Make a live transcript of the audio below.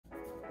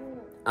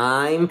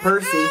I'm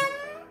Percy.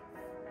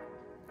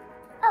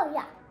 Oh,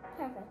 yeah.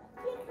 Perfect.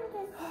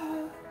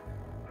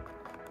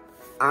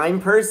 I'm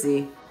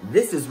Percy.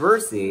 This is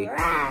Versi.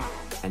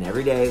 And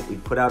every day we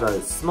put out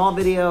a small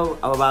video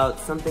about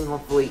something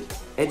hopefully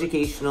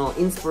educational,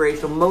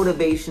 inspirational,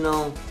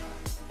 motivational,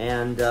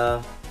 and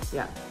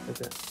yeah,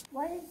 that's it.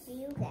 What did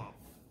you get?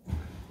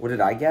 What did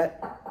I get?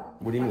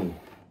 What do you mean?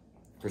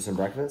 For some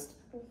breakfast?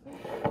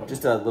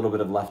 Just a little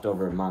bit of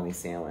leftover mommy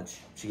sandwich.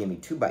 She gave me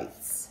 2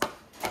 bites.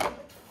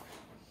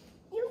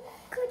 You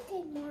could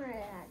take more of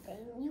that thing.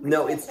 You could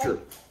No, take, it's true.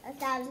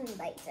 1,000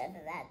 bites out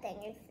of that thing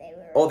if they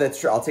were... Oh, that's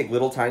true. I'll take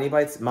little tiny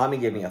bites. Mommy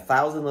gave me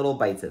 1,000 little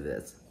bites of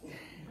this.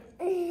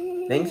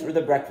 Thanks for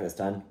the breakfast,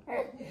 hon.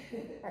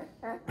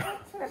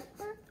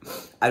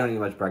 I don't eat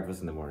much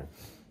breakfast in the morning.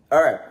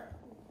 All right.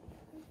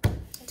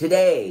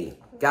 Today,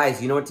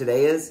 guys, you know what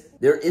today is?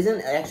 There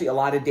isn't actually a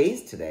lot of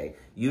days today.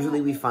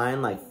 Usually we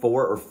find like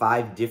 4 or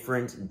 5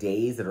 different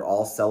days that are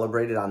all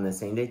celebrated on the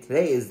same day.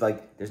 Today is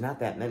like, there's not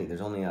that many.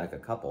 There's only like a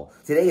couple.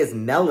 Today is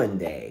Melon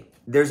Day.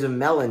 There's a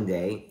Melon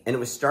Day, and it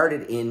was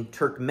started in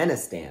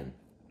Turkmenistan.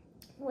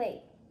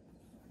 Wait.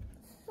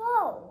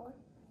 So,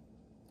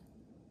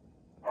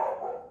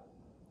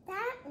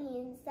 that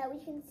means that we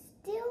can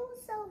still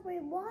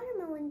celebrate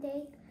Watermelon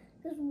Day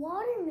because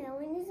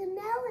watermelon is a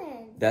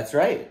melon. That's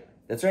right.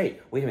 That's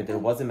right. Wait a minute. There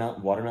was a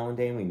Watermelon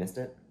Day and we missed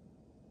it?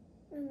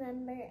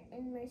 Remember,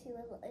 and Mercy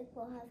was like,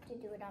 we'll have to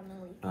do it on the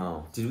weekend.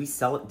 Oh, did we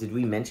sell it? Did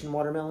we mention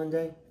Watermelon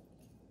Day?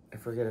 I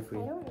forget if we...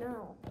 I don't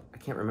know. I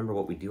can't remember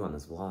what we do on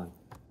this vlog.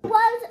 It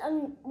was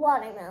a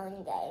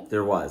Watermelon Day.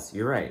 There was.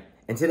 You're right.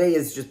 And today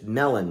is just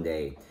Melon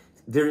Day.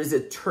 There is a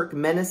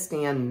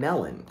Turkmenistan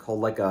melon called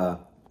like a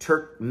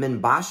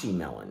Turkmenbashi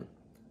melon.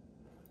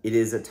 It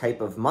is a type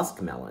of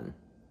muskmelon.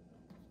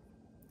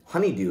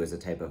 Honeydew is a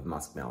type of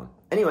muskmelon.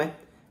 Anyway,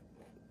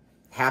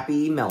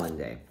 happy Melon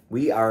Day.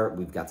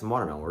 We've got some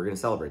watermelon. We're going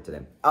to celebrate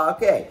today.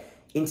 Okay,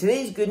 in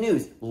today's good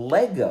news,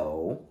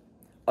 Lego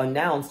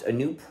announced a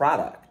new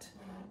product.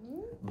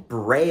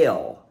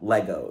 Braille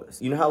Legos.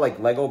 You know how like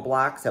Lego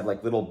blocks have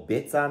like little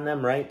bits on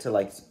them, right?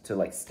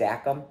 To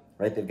stack them,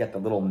 right? They've got the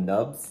little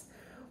nubs.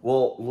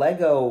 Well,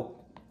 Lego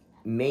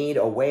made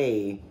a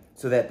way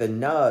so that the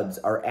nubs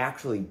are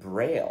actually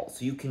Braille.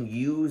 So you can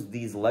use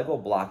these Lego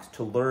blocks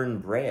to learn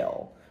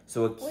Braille.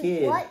 So a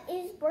kid... What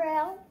is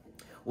Braille?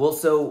 Well,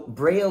 so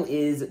Braille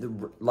is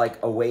like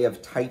a way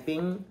of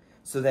typing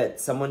so that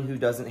someone who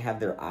doesn't have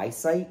their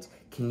eyesight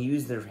can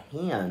use their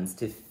hands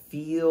to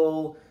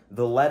feel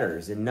the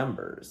letters and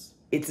numbers.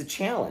 It's a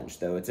challenge,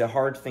 though. It's a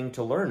hard thing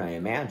to learn, I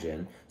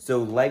imagine. So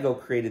Lego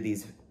created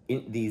these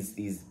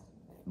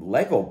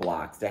Lego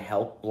blocks to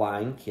help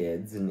blind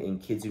kids and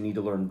kids who need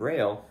to learn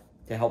Braille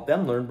to help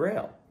them learn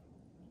Braille.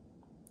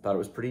 Thought it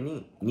was pretty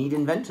neat. Neat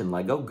invention,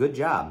 Lego. Good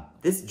job.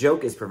 This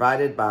joke is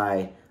provided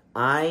by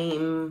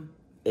I'm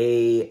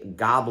a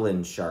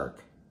Goblin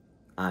Shark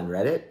on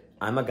Reddit.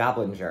 I'm a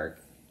Goblin Shark.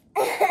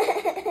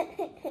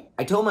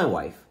 I told my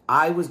wife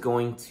I was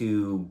going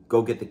to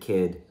go get the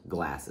kid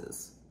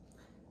glasses.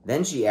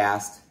 Then she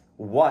asked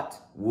what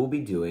we'll be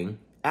doing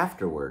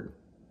afterward.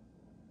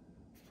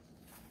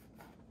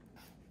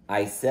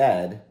 I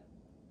said,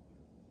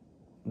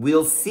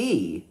 we'll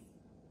see.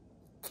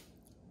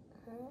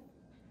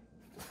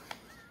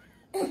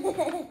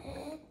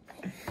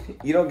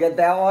 You don't get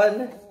that one?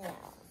 No.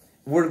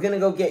 We're gonna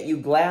go get you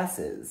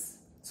glasses.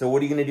 So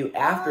what are you gonna do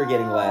after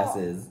getting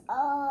glasses?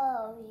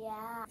 Oh,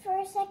 yeah. For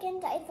a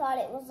second, I thought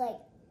it was like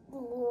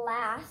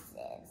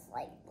glasses.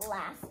 Like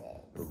glasses.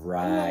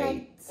 Right.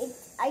 And then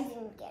I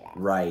didn't get it.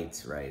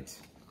 Right, right.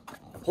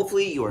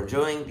 Hopefully you are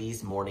enjoying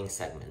these morning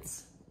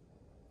segments.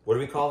 What do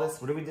we call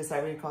this? What do we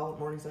decide we call it,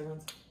 morning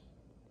segments?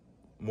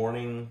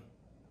 Morning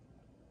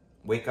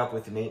Wake Up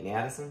with Nate and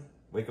Addison?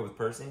 Wake Up with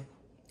Percy?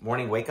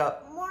 Morning Wake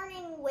Up?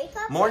 Morning Wake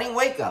Up? Morning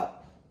Wake Up!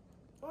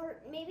 Or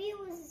maybe it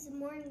was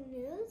Morning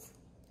News?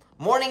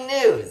 Morning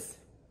News!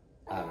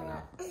 I don't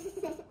know.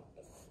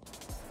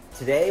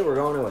 Today we're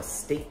going to a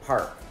state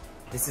park.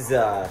 This is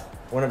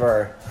one of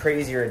our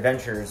crazier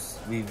adventures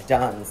we've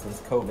done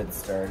since COVID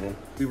started.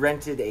 We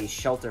rented a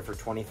shelter for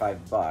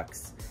 25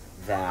 bucks.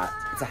 That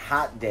it's a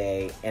hot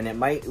day and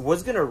it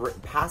was gonna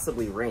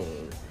possibly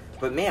rain,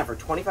 but man, for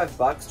 25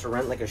 bucks to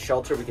rent like a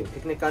shelter we can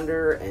picnic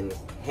under and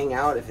hang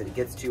out if it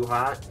gets too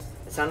hot,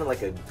 it sounded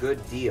like a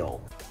good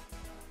deal.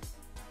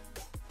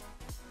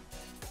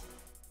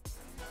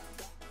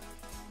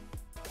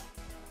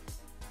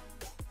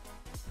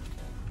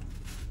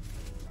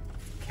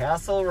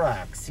 Castle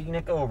Rock,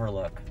 scenic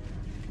overlook.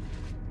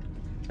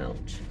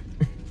 Ouch.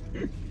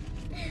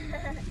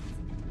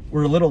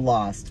 We're a little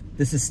lost.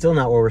 This is still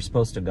not where we're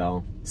supposed to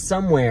go.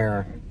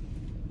 Somewhere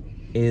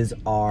is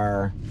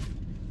our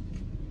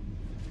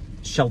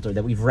shelter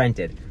that we've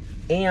rented.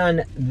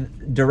 And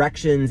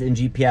directions and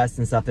GPS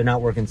and stuff, they're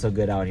not working so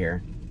good out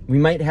here. We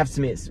might have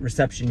some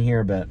reception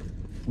here, but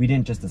we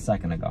didn't just a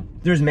second ago.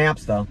 There's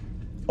maps though.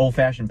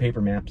 Old-fashioned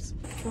paper maps.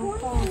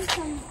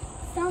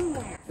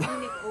 Somewhere.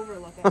 Scenic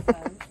overlook, it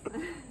says.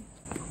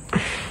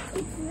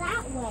 It's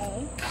that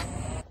way.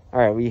 All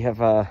right, we have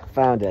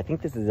found it. I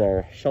think this is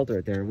our shelter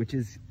right there, which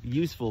is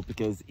useful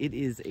because it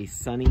is a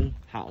sunny,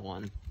 hot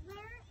one.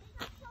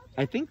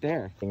 I think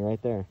there, right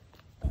there.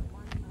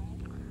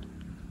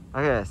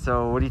 Okay,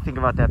 so what do you think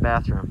about that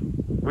bathroom?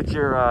 What's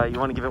your, you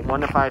want to give it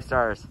 1 to 5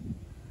 stars?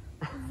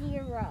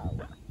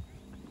 0.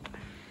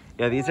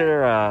 Yeah, these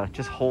are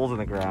just holes in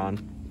the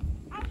ground.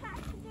 I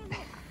have to give it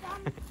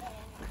something.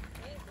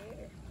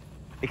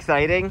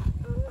 Exciting?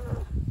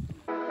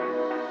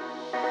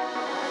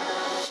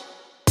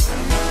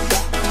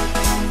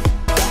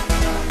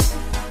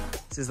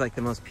 This is like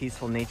the most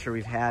peaceful nature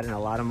we've had in a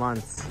lot of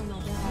months.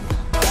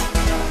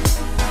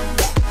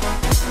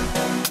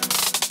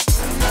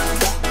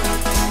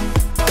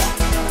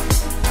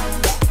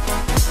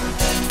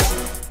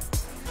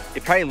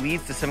 It probably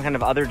leads to some kind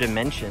of other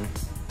dimension.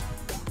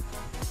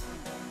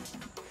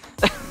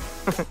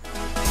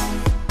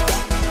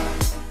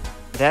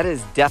 That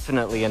is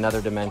definitely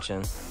another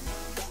dimension.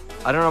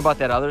 I don't know about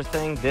that other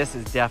thing. This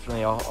is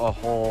definitely a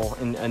hole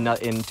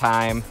in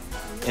time,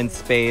 in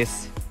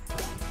space.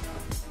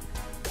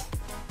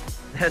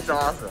 That's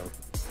awesome.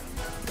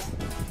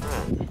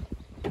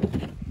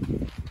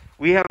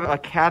 We have a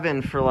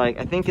cabin for like,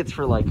 I think it's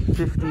for like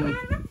 50. No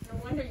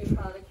wonder you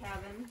call it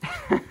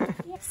a cabin.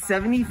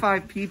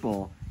 75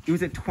 people. It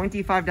was a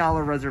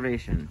 $25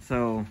 reservation.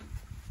 So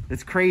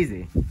it's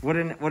crazy. What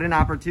an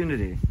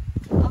opportunity.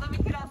 Although we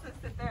could also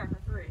sit there for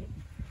free.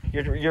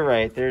 You're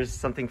right. There's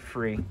something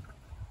free.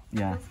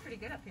 Yeah. It's pretty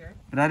good up here.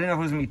 But I didn't know if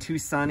it was gonna be too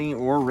sunny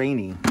or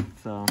rainy.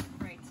 So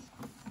Right.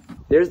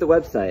 there's the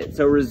website.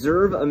 So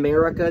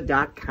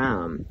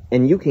reserveamerica.com,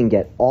 and you can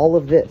get all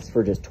of this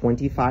for just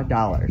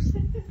 $25.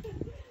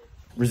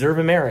 Reserve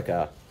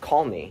America,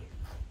 call me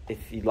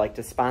if you'd like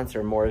to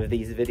sponsor more of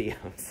these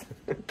videos.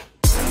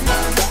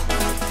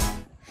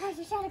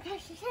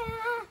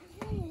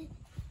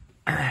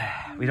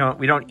 We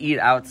don't eat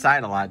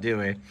outside a lot, do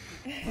we?